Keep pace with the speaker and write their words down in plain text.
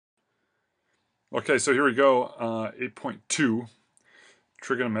Okay, so here we go, 8.2,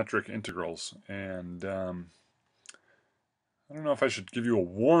 trigonometric integrals. And I don't know if I should give you a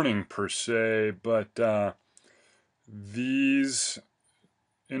warning per se, but these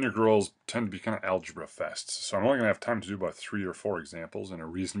integrals tend to be kind of algebra fests. So I'm only going to have time to do about 3 or 4 examples in a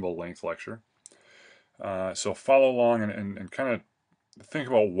reasonable length lecture. So follow along and kind of think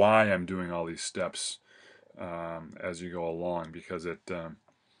about why I'm doing all these steps as you go along, because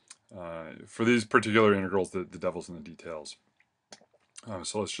for these particular integrals, the devil's in the details.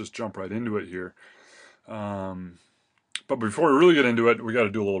 So let's just jump right into it here. But before we really get into it, we got to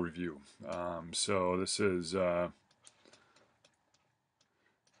do a little review. So this is, we'll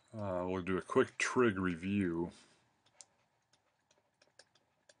do a quick trig review.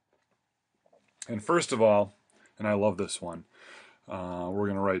 And first of all, and I love this one, we're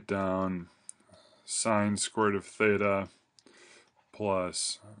going to write down sine squared of theta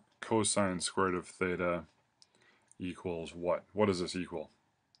plus cosine squared of theta equals what? What does this equal?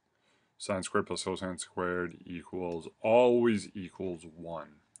 Sine squared plus cosine squared always equals 1.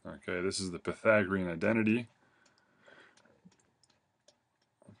 Okay, this is the Pythagorean identity.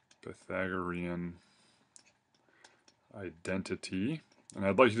 Pythagorean identity. And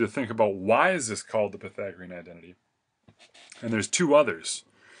I'd like you to think about, why is this called the Pythagorean identity? And there's 2 others.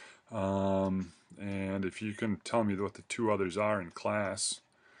 And if you can tell me what the 2 others are in class,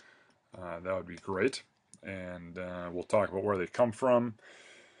 that would be great. And we'll talk about where they come from.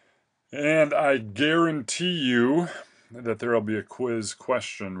 And I guarantee you that there will be a quiz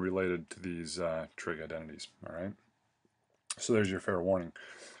question related to these trig identities. All right. So there's your fair warning.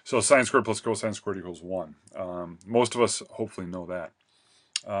 So sine squared plus cosine squared equals 1. Most of us hopefully know that.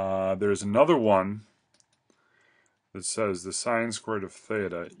 There's another one that says the sine squared of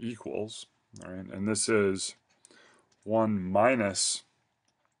theta equals, all right, and this is 1 minus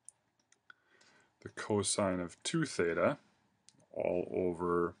the cosine of 2 theta all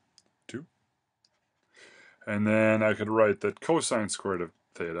over 2. And then I could write that cosine squared of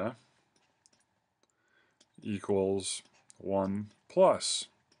theta equals 1 plus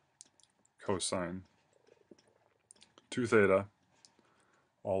cosine 2 theta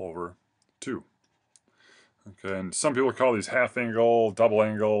all over 2. Okay, and some people call these half angle, double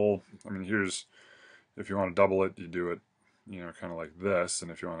angle. I mean, here's, if you want to double it, you do it, kind of like this.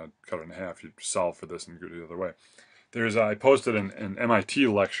 And if you want to cut it in half, you solve for this and go the other way. I posted an MIT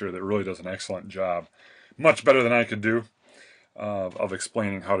lecture that really does an excellent job, much better than I could do, of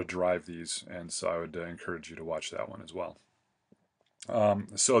explaining how to derive these. And so I would encourage you to watch that one as well.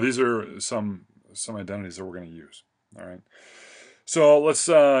 So these are some identities that we're going to use. All right. So let's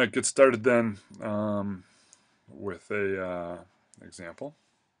get started then with a example.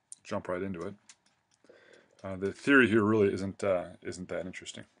 Jump right into it. The theory here really isn't that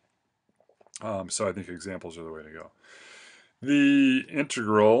interesting. So I think examples are the way to go. The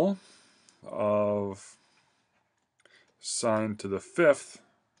integral of sine to the 5th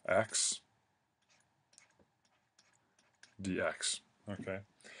x dx. Okay.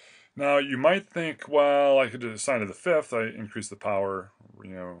 Now you might think, well, I could do sine to the 5th. I increase the power,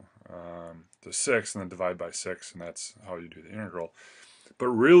 to 6, and then divide by 6, and that's how you do the integral. But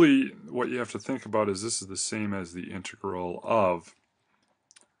really, what you have to think about is this is the same as the integral of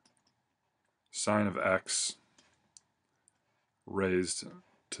sine of x raised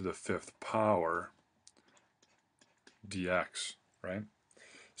to the 5th power dx, right?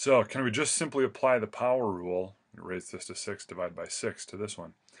 So can we just simply apply the power rule, raise this to 6, divide by 6 to this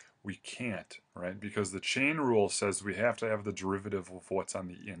one? We can't, right? Because the chain rule says we have to have the derivative of what's on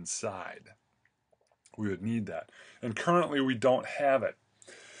the inside. We would need that. And currently we don't have it.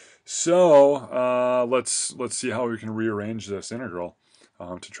 So let's see how we can rearrange this integral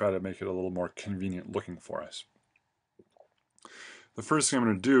to try to make it a little more convenient looking for us. The first thing I'm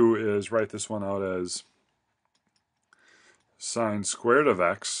going to do is write this one out as sine squared of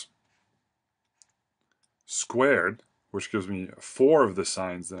x squared, which gives me 4 of the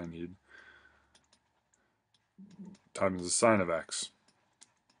sines that I need, times the sine of x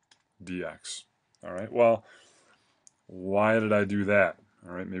dx. All right, well, why did I do that?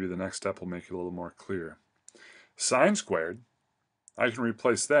 All right, maybe the next step will make it a little more clear. Sine squared, I can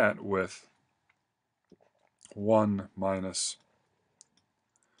replace that with 1 minus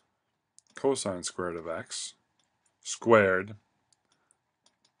cosine squared of x squared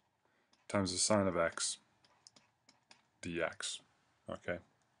times the sine of x dx. Okay.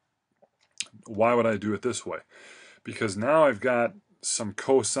 Why would I do it this way? Because now I've got some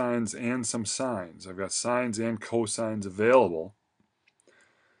cosines and some sines. I've got sines and cosines available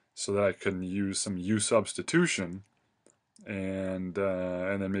so that I can use some u substitution and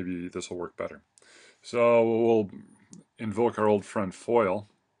then maybe this will work better. So we'll invoke our old friend FOIL,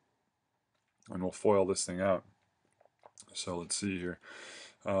 and we'll FOIL this thing out. So let's see here.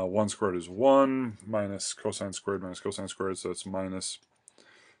 1 squared is 1, minus cosine squared, so it's minus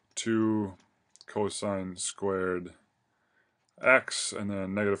 2 cosine squared x, and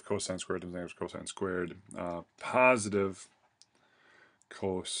then negative cosine squared is negative cosine squared, positive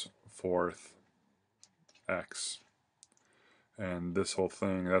cos fourth x. And this whole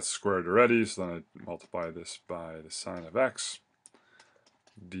thing, that's squared already, so then I multiply this by the sine of x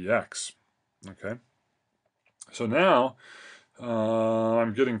dx. Okay? So now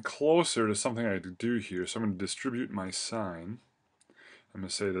I'm getting closer to something I could do here. So I'm going to distribute my sine. I'm going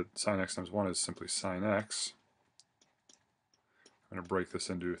to say that sine x times 1 is simply sine x. I'm going to break this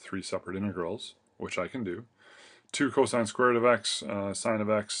into 3 separate integrals, which I can do. 2 cosine squared of x, sine of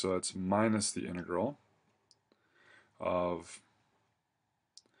x, so it's minus the integral of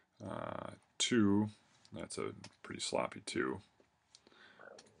 2, that's a pretty sloppy 2.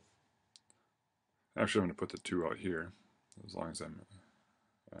 Actually, I'm going to put the 2 out here, as long as I'm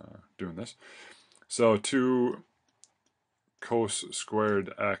doing this. So 2 cos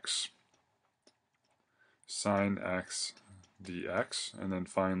squared x sine x dx, and then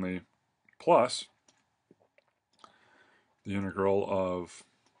finally plus the integral of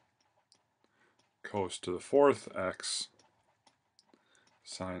cos to the 4th x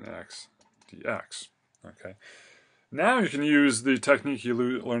sine x dx. Okay. Now you can use the technique you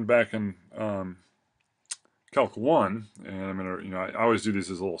learned back in Calc 1, and I'm going to, I always do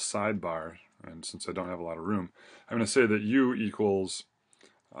these as a little sidebar, and since I don't have a lot of room, I'm going to say that u equals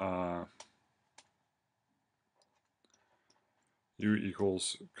cosine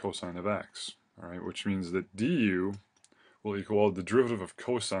of x, all right, which means that du will equal, the derivative of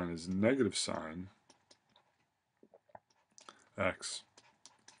cosine is negative sine x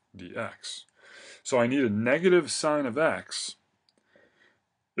dx. So I need a negative sine of x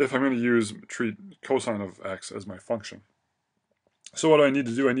if I'm going to treat cosine of x as my function. So what do I need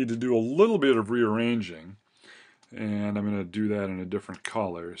to do? I need to do a little bit of rearranging, and I'm going to do that in a different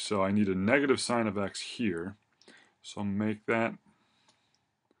color. So I need a negative sine of x here, so make that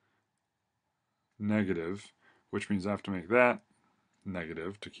negative, which means I have to make that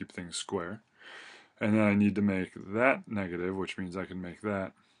negative to keep things square. And then I need to make that negative, which means I can make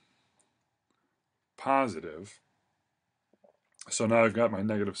that positive. So now I've got my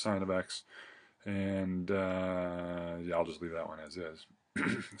negative sine of x, and yeah, I'll just leave that one as is.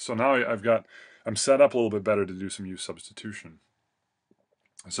 So now I'm set up a little bit better to do some u substitution.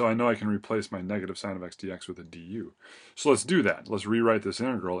 So I know I can replace my negative sine of x dx with a du. So let's do that. Let's rewrite this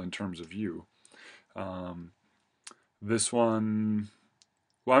integral in terms of u. This one,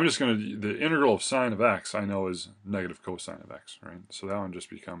 well, I'm just going to, the integral of sine of x I know is negative cosine of x, right? So that one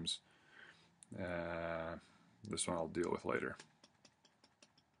just becomes, this one I'll deal with later.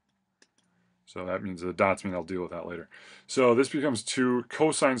 So that means the dots mean I'll deal with that later. So this becomes 2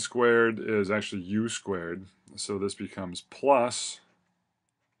 cosine squared is actually u squared. So this becomes plus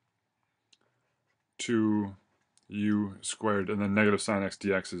 2u squared, and then negative sine x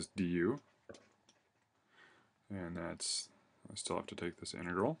dx is du. And that's, I still have to take this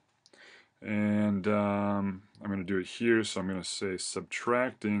integral. And I'm going to do it here, so I'm going to say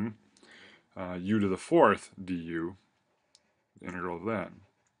subtracting u to the 4th du, the integral of that.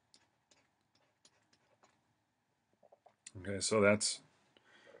 Okay, so that's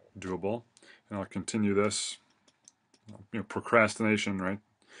doable. And I'll continue this. Procrastination, right?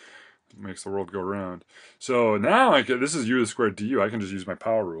 Makes the world go round. So now this is u to the squared du. I can just use my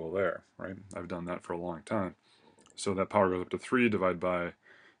power rule there, right? I've done that for a long time. So that power goes up to 3 divided by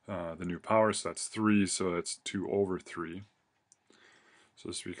the new power, so that's 3, so that's 2 over 3. So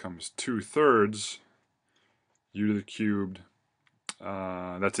this becomes 2/3 u to the cubed,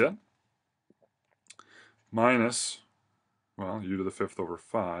 that's it, minus, well, u to the 5th over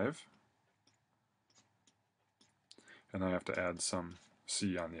 5. And I have to add some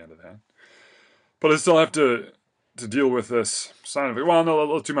c on the end of that. But I still have to deal with this sine of it. Well, no,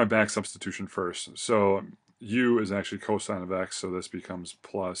 let's do my back substitution first. So u is actually cosine of x, so this becomes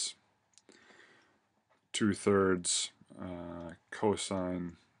plus 2/3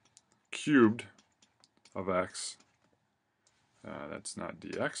 cosine cubed of x. That's not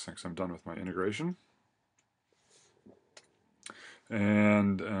dx, because I'm done with my integration.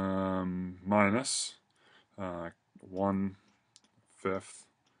 And minus 1/5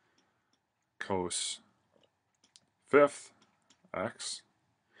 cos 5th x,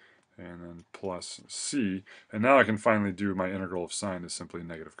 and then plus c. And now I can finally do my integral of sine is simply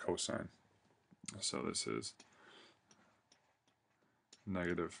negative cosine. So this is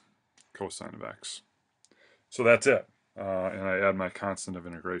negative cosine of x. So that's it. And I add my constant of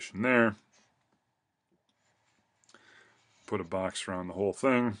integration there. Put a box around the whole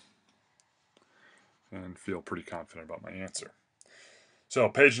thing and feel pretty confident about my answer. So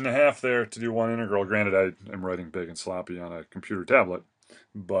page and a half there to do one integral. Granted, I am writing big and sloppy on a computer tablet,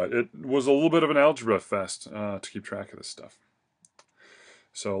 but it was a little bit of an algebra fest to keep track of this stuff.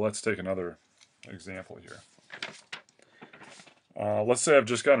 So let's take another example here. Let's say I've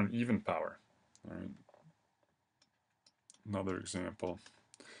just got an even power. All right. Another example.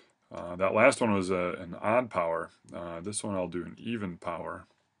 That last one was an odd power. This one I'll do an even power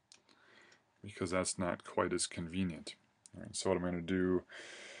because that's not quite as convenient. All right, so what I'm going to do,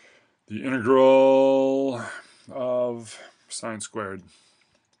 the integral of sine squared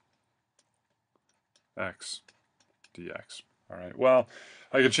x dx. All right, well,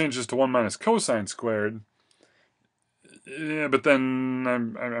 I could change this to 1 minus cosine squared. Yeah, but then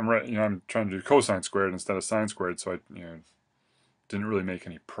I'm trying to do cosine squared instead of sine squared, so I didn't really make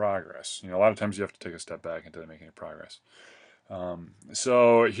any progress. A lot of times you have to take a step back and didn't make any progress.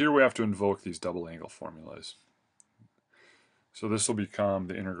 So here we have to invoke these double angle formulas. So this will become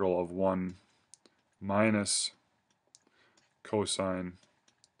the integral of 1 minus cosine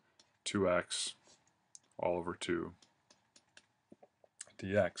 2x all over 2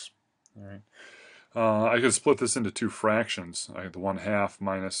 dx. All right. I could split this into two fractions. I have the 1/2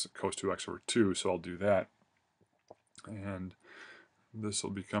 minus cos 2x over 2, so I'll do that. And this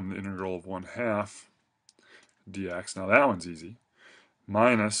will become the integral of 1/2 dx. Now that one's easy.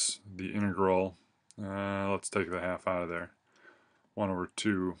 Minus the integral, let's take the half out of there, 1 over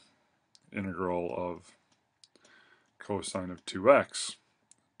 2 integral of cosine of 2x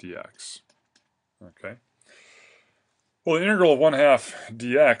dx. Okay. Well, the integral of 1/2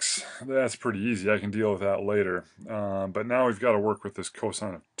 dx, that's pretty easy. I can deal with that later. But now we've got to work with this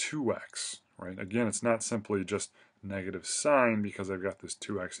cosine of 2x, right? Again, it's not simply just negative sign because I've got this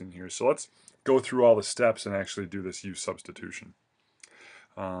 2x in here. So let's go through all the steps and actually do this u substitution.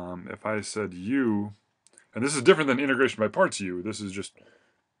 If I said u, and this is different than integration by parts u, this is just,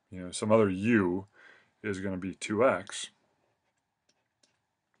 some other u is going to be 2x.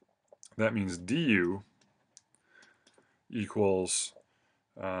 That means du equals,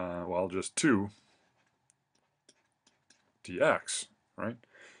 well, just 2 dx, right?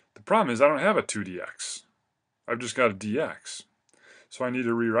 The problem is I don't have a 2 dx. I've just got a dx. So I need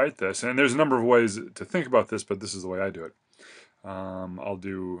to rewrite this. And there's a number of ways to think about this, but this is the way I do it. I'll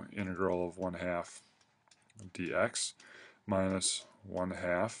do integral of 1/2 dx minus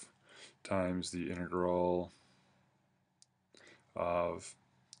 1/2 times the integral of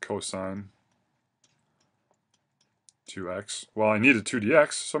cosine 2x. Well, I need a 2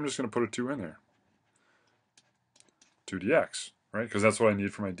 dx, so I'm just going to put a 2 in there. 2 dx, right? Because that's what I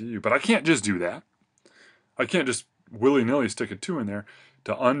need for my du. But I can't just do that. I can't just willy-nilly stick a 2 in there.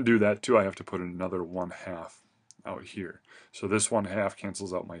 To undo that 2, I have to put another 1/2 out here. So this 1/2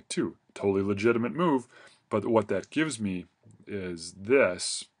 cancels out my 2. Totally legitimate move, but what that gives me is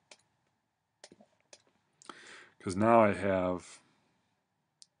this, because now I have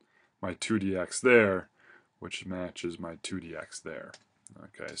my 2 dx there, which matches my 2 dx there.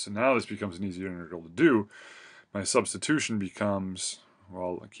 Okay, so now this becomes an easier integral to do. My substitution becomes,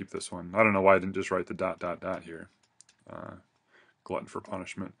 well, I'll keep this one. I don't know why I didn't just write the dot, dot, dot here. Glutton for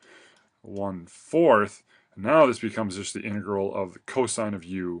punishment. 1/4. Now this becomes just the integral of the cosine of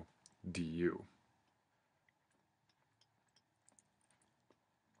u du.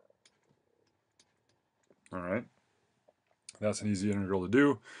 All right. That's an easy integral to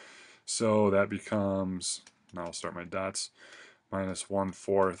do. So that becomes, now I'll start my dots, minus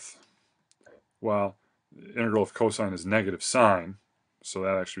 1/4. Well, the integral of cosine is negative sine, so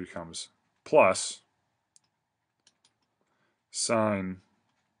that actually becomes plus sine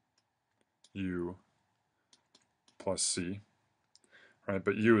u plus c, right?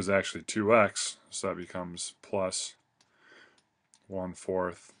 But u is actually 2x, so that becomes plus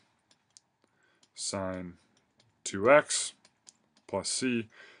 1/4 sine 2x plus c.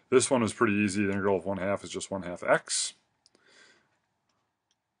 This one was pretty easy. The integral of 1/2 is just 1/2 x.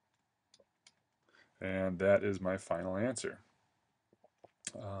 And that is my final answer.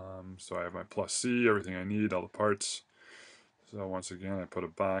 So I have my plus c, everything I need, all the parts. So once again, I put a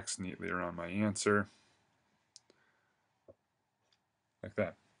box neatly around my answer. Like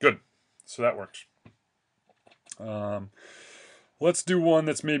that. Good. So that works. Let's do one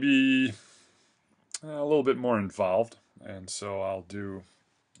that's maybe a little bit more involved. And so I'll do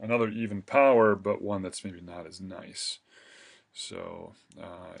another even power, but one that's maybe not as nice. So,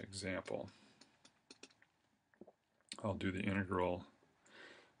 example. I'll do the integral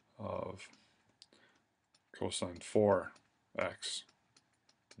of cosine 4x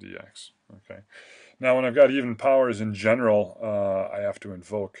dx. Okay. Now, when I've got even powers in general, I have to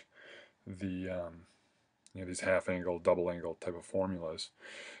invoke the these half-angle, double-angle type of formulas.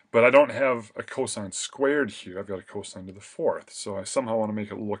 But I don't have a cosine squared here. I've got a cosine to the fourth. So I somehow want to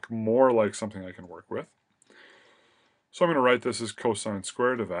make it look more like something I can work with. So I'm going to write this as cosine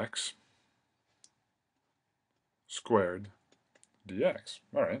squared of x squared dx.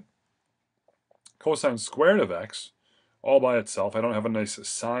 All right. Cosine squared of x, all by itself. I don't have a nice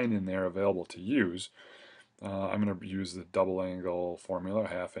sign in there available to use. I'm going to use the double angle formula,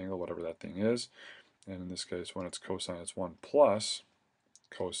 half angle, whatever that thing is. And in this case, when it's cosine, it's 1 plus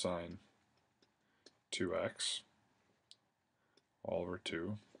cosine 2x all over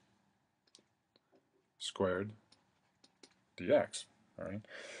 2 squared dx. All right.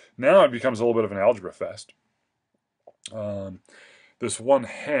 Now it becomes a little bit of an algebra fest. This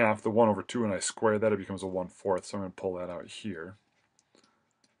 1/2, the 1 over 2, and I square that, it becomes a 1/4. So I'm going to pull that out here.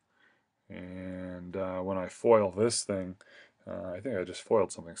 And when I FOIL this thing, I think I just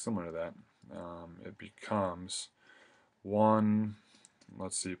FOILed something similar to that. It becomes 1,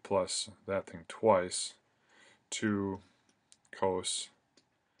 let's see, plus that thing twice, 2 cos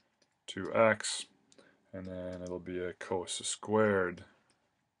 2x, and then it'll be a cos squared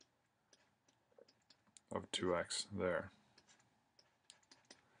of 2x there,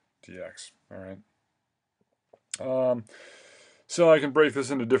 dx. All right. So I can break this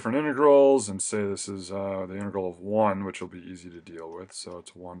into different integrals and say this is the integral of 1, which will be easy to deal with. So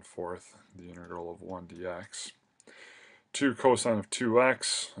it's 1/4 the integral of 1 dx. 2 cosine of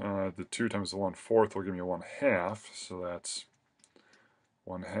 2x, the 2 times the 1/4 will give me a 1/2. So that's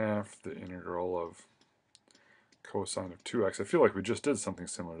 1/2 the integral of cosine of 2x. I feel like we just did something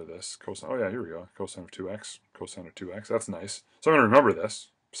similar to this. Cosine, oh yeah, here we go. Cosine of 2x, cosine of 2x. That's nice. So I'm going to remember this.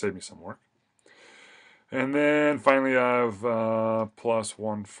 Save me some work. And then finally I have plus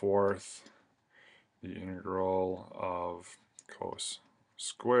 1/4 the integral of cos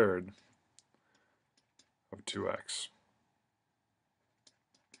squared of 2x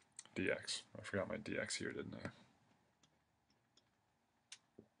dx. I forgot my dx here, didn't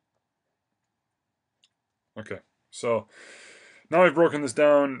I? Okay, so now I've broken this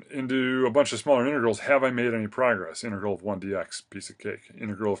down into a bunch of smaller integrals. Have I made any progress? Integral of 1 dx, piece of cake.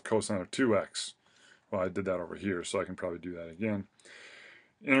 Integral of cosine of 2x. Well, I did that over here, so I can probably do that again.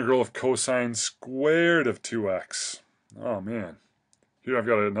 Integral of cosine squared of 2x. Oh, man. Here I've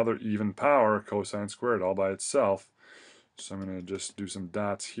got another even power, cosine squared, all by itself. So I'm going to just do some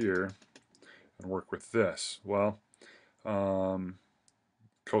dots here and work with this. Well, cosine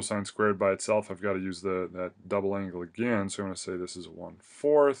squared by itself, I've got to use that double angle again. So I'm going to say this is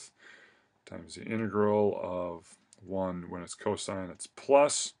 1/4 times the integral of 1. When it's cosine, it's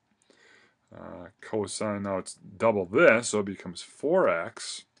plus. Cosine, now it's double this, so it becomes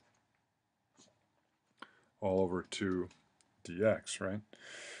 4x all over 2 dx, right?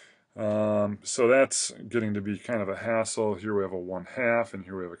 So that's getting to be kind of a hassle. Here we have a 1/2, and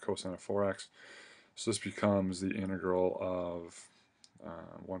here we have a cosine of 4x. So this becomes the integral of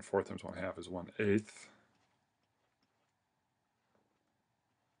 1/4 times 1/2 is 1/8.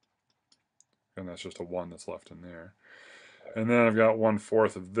 And that's just a 1 that's left in there. And then I've got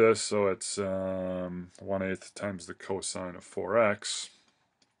 1/4 of this, so it's 1/8 times the cosine of 4x.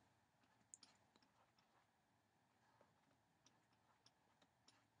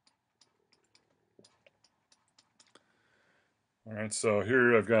 All right, so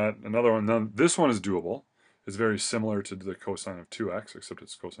here I've got another one. Now, this one is doable. It's very similar to the cosine of 2x, except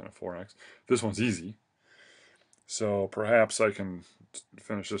it's cosine of 4x. This one's easy. So perhaps I can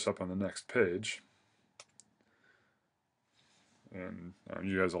finish this up on the next page. And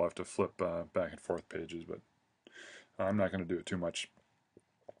you guys will have to flip back and forth pages, but I'm not going to do it too much.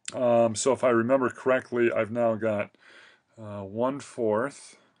 So if I remember correctly, I've now got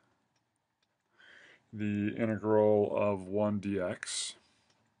 1/4 the integral of 1 dx.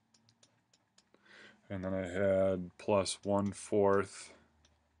 And then I had plus 1/4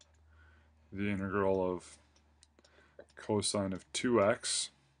 the integral of cosine of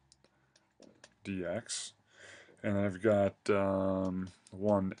 2x dx. And then I've got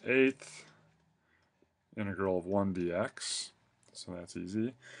 1/8 integral of 1 dx, so that's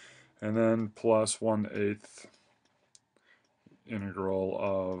easy. And then plus 1/8 integral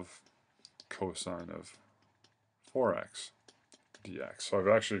of cosine of 4x dx. So I've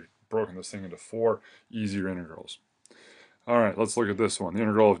actually broken this thing into 4 easier integrals. All right, let's look at this one. The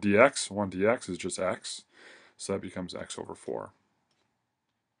integral of dx, 1 dx is just x, so that becomes x over 4.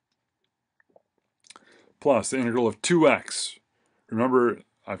 Plus the integral of 2x. Remember,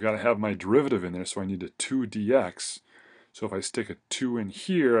 I've got to have my derivative in there, so I need a 2 dx. So if I stick a 2 in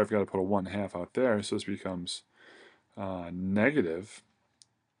here, I've got to put a 1/2 out there, so this becomes negative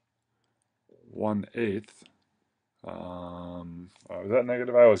 1/8. Is that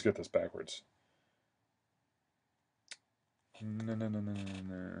negative? I always get this backwards.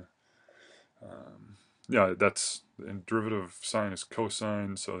 No. Yeah, that's the derivative of sine is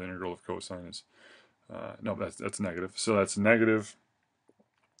cosine, so the integral of cosine is no, that's negative. So that's negative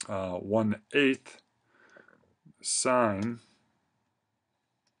 1/8 sine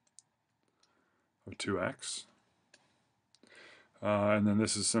of 2x. And then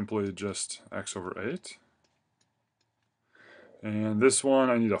this is simply just x over 8. And this one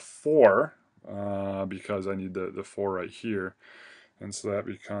I need a 4 because I need the 4 right here. And so that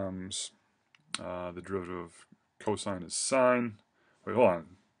becomes the derivative of cosine is sine. Wait, hold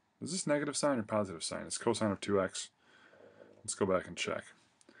on. Is this negative sine or positive sine? It's cosine of 2x. Let's go back and check.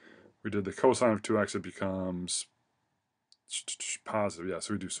 We did the cosine of 2x, it becomes positive. Yeah,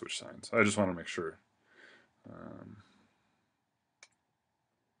 so we do switch signs. I just want to make sure.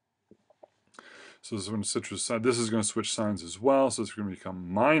 So this is going to switch signs. This is going to switch signs as well. So it's going to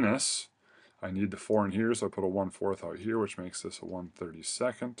become minus. I need the 4 in here, so I put a 1/4 out here, which makes this a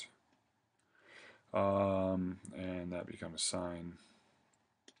 1/32. And that becomes sine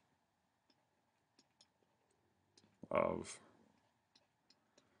of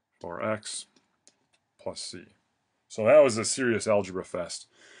 4x plus c. So that was a serious algebra fest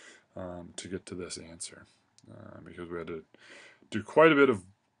to get to this answer, because we had to do quite a bit of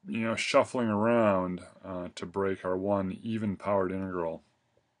shuffling around to break our one even-powered integral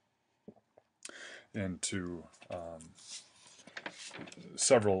into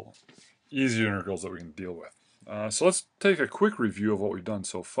several easy integrals that we can deal with. So let's take a quick review of what we've done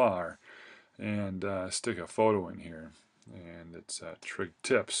so far and stick a photo in here. And it's Trig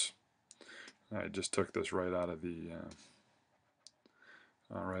Tips. I just took this right out of the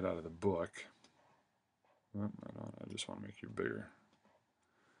book. I just want to make you bigger.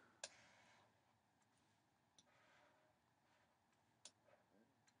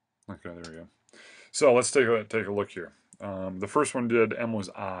 Okay, there we go. So let's take a look here. The first one did m was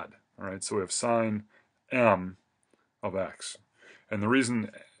odd. All right, so we have sine m of x, and the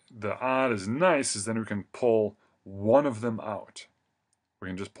reason the odd is nice is then we can pull one of them out. We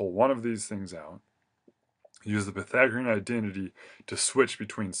can just pull one of these things out. Use the Pythagorean identity to switch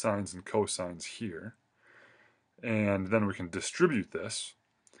between sines and cosines here, and then we can distribute this,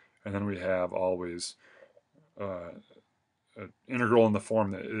 and then we have always an integral in the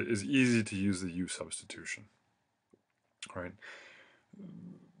form that is easy to use the u substitution. Right.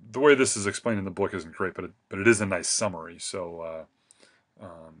 The way this is explained in the book isn't great, but it is a nice summary. So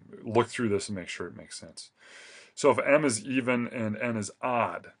look through this and make sure it makes sense. So if m is even and n is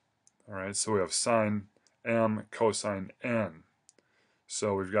odd, all right. So we have sine m cosine n.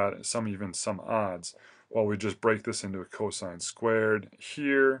 So we've got some even, some odds. Well, we just break this into a cosine squared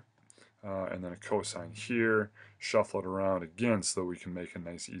here, and then a cosine here. Shuffle it around again so that we can make a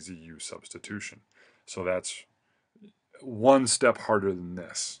nice easy u substitution. So that's one step harder than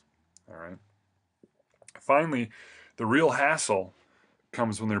this. All right. Finally, the real hassle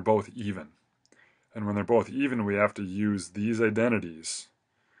comes when they're both even. And when they're both even, we have to use these identities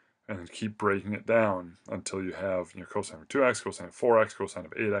and keep breaking it down until you have cosine of 2x, cosine of 4x, cosine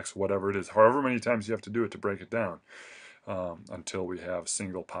of 8x, whatever it is. However many times you have to do it to break it down until we have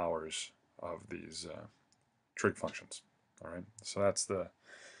single powers of these trig functions. All right. So that's the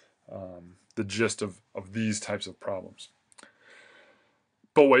gist of these types of problems.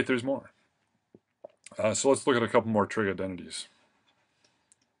 But wait, there's more. So let's look at a couple more trig identities.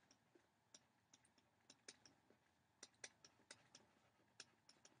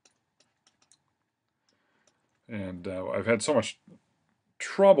 And I've had so much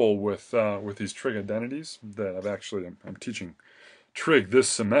trouble with these trig identities that I'm teaching trig this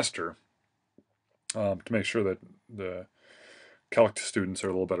semester to make sure that the Calc students are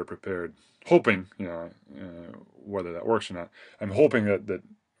a little better prepared. Hoping, whether that works or not, I'm hoping that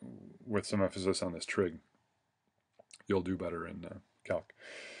with some emphasis on this trig, you'll do better in Calc.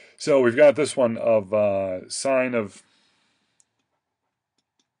 So we've got this one of sine of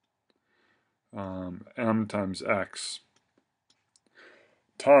m times x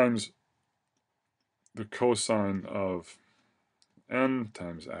times the cosine of n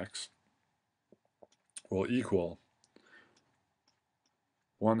times x will equal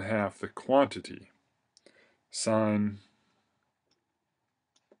 1/2 the quantity sine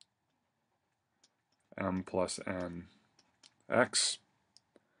m plus n x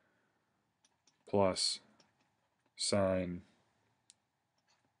plus sine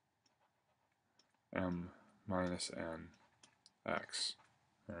m minus n x.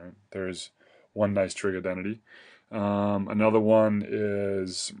 All right, there's one nice trig identity. Another one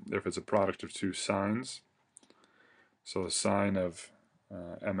is if it's a product of two sines. So the sine of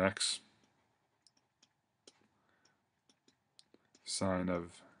mx, sine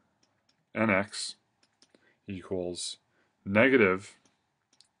of nx equals negative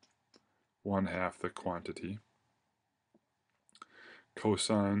 1/2 the quantity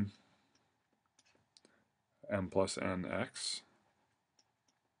cosine m plus nx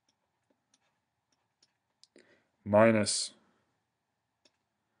minus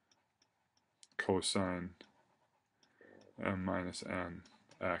cosine m minus n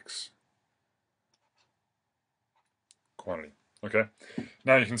x quantity. Okay,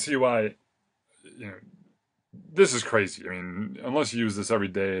 now you can see why, this is crazy. I mean, unless you use this every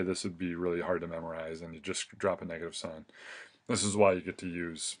day, this would be really hard to memorize, and you just drop a negative sign. This is why you get to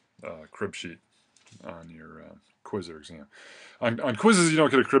use crib sheet on your quiz or exam. On quizzes, you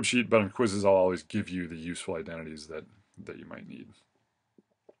don't get a crib sheet, but on quizzes, I'll always give you the useful identities that you might need.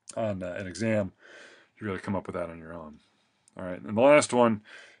 On an exam, you got to come up with that on your own. All right, and the last one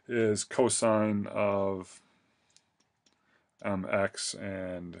is cosine of mx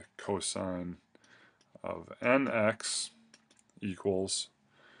and cosine of nx equals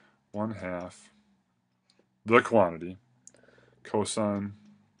 1/2 the quantity cosine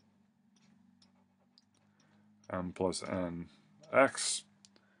m plus n x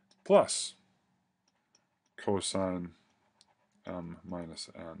plus cosine m minus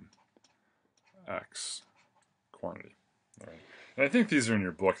n x quantity. All right. And I think these are in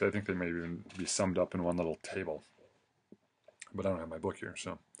your book. I think they may even be summed up in one little table. But I don't have my book here,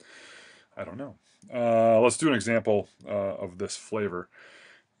 so I don't know. Let's do an example of this flavor.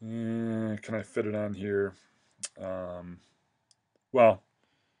 Can I fit it on here? Well,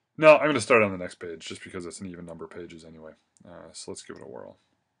 no, I'm going to start on the next page just because it's an even number of pages anyway. So let's give it a whirl.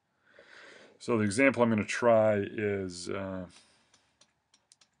 So the example I'm going to try is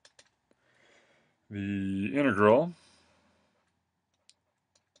the integral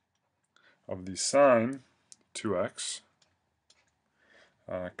of the sine 2x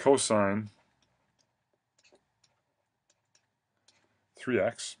cosine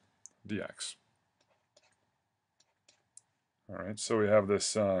 3x dx. All right, so we have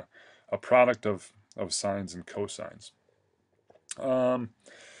this a product of sines and cosines.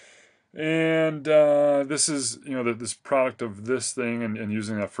 This is, this product of this thing, and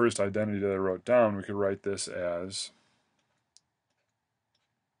using that first identity that I wrote down, we could write this as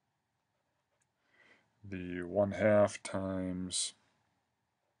the 1/2 times,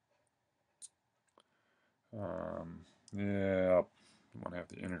 1/2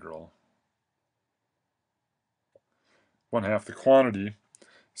 the integral, 1/2 the quantity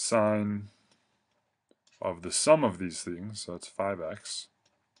sine of the sum of these things, so it's 5x,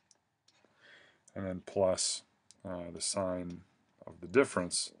 and then plus the sine of the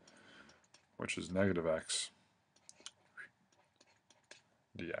difference, which is negative x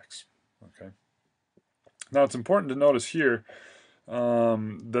dx. Okay. Now it's important to notice here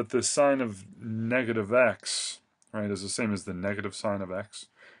that the sine of negative x, right, is the same as the negative sine of x,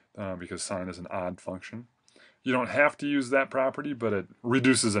 because sine is an odd function. You don't have to use that property, but it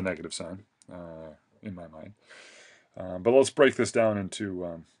reduces a negative sign in my mind. But let's break this down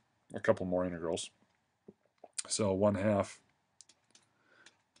into a couple more integrals. So 1/2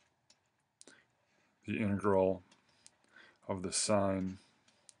 the integral of the sine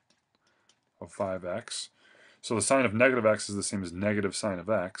of 5x. So the sine of negative x is the same as negative sine of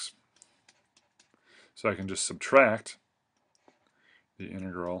x. So I can just subtract the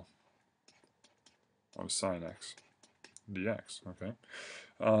integral of sine x dx. Okay.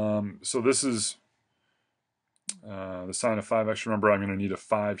 So this is the sine of 5x. Remember, I'm going to need a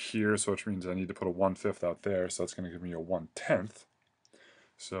 5 here, so which means I need to put a 1/5 out there. So that's going to give me a 1/10.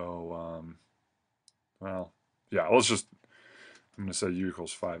 So, well, yeah, I'm going to say u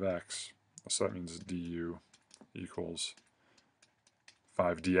equals 5x. So that means du equals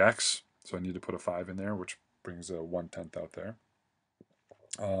 5 dx. So I need to put a 5 in there, which brings a 1/10 out there.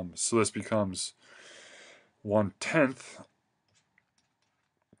 So this becomes 1/10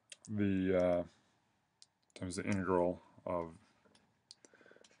 times the integral of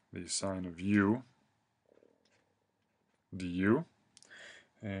the sine of u du.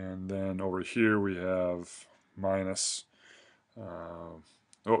 And then over here we have minus, oh,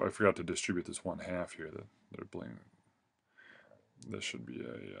 I forgot to distribute this 1/2 here. They're blank. This should be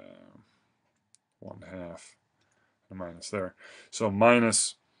a 1/2 and a minus there. So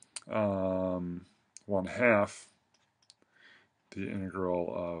minus 1/2 the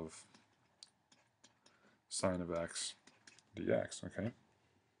integral of sine of x dx, okay?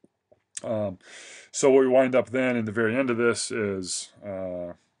 So what we wind up then in the very end of this is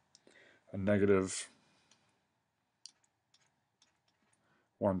a negative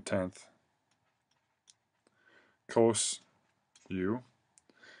 1/10 cos u,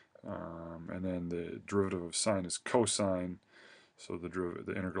 and then the derivative of sine is cosine, so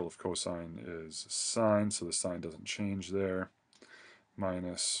the integral of cosine is sine, so the sign doesn't change there,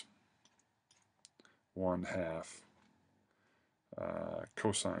 minus 1/2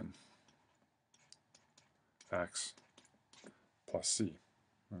 cosine x plus c,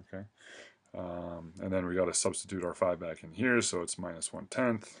 okay? And then we got to substitute our phi back in here, so it's minus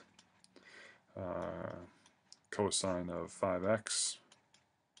 1/10 cosine of 5x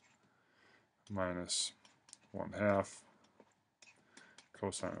minus 1/2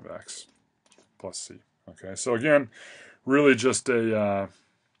 cosine of x plus c. Okay, so again, really just a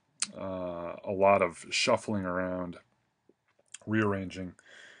lot of shuffling around, rearranging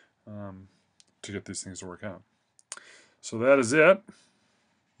to get these things to work out. So that is it.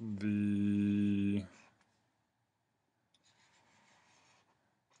 The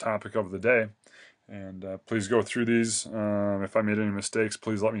topic of the day. And please go through these. If I made any mistakes,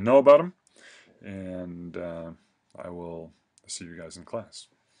 please let me know about them. And I will see you guys in class.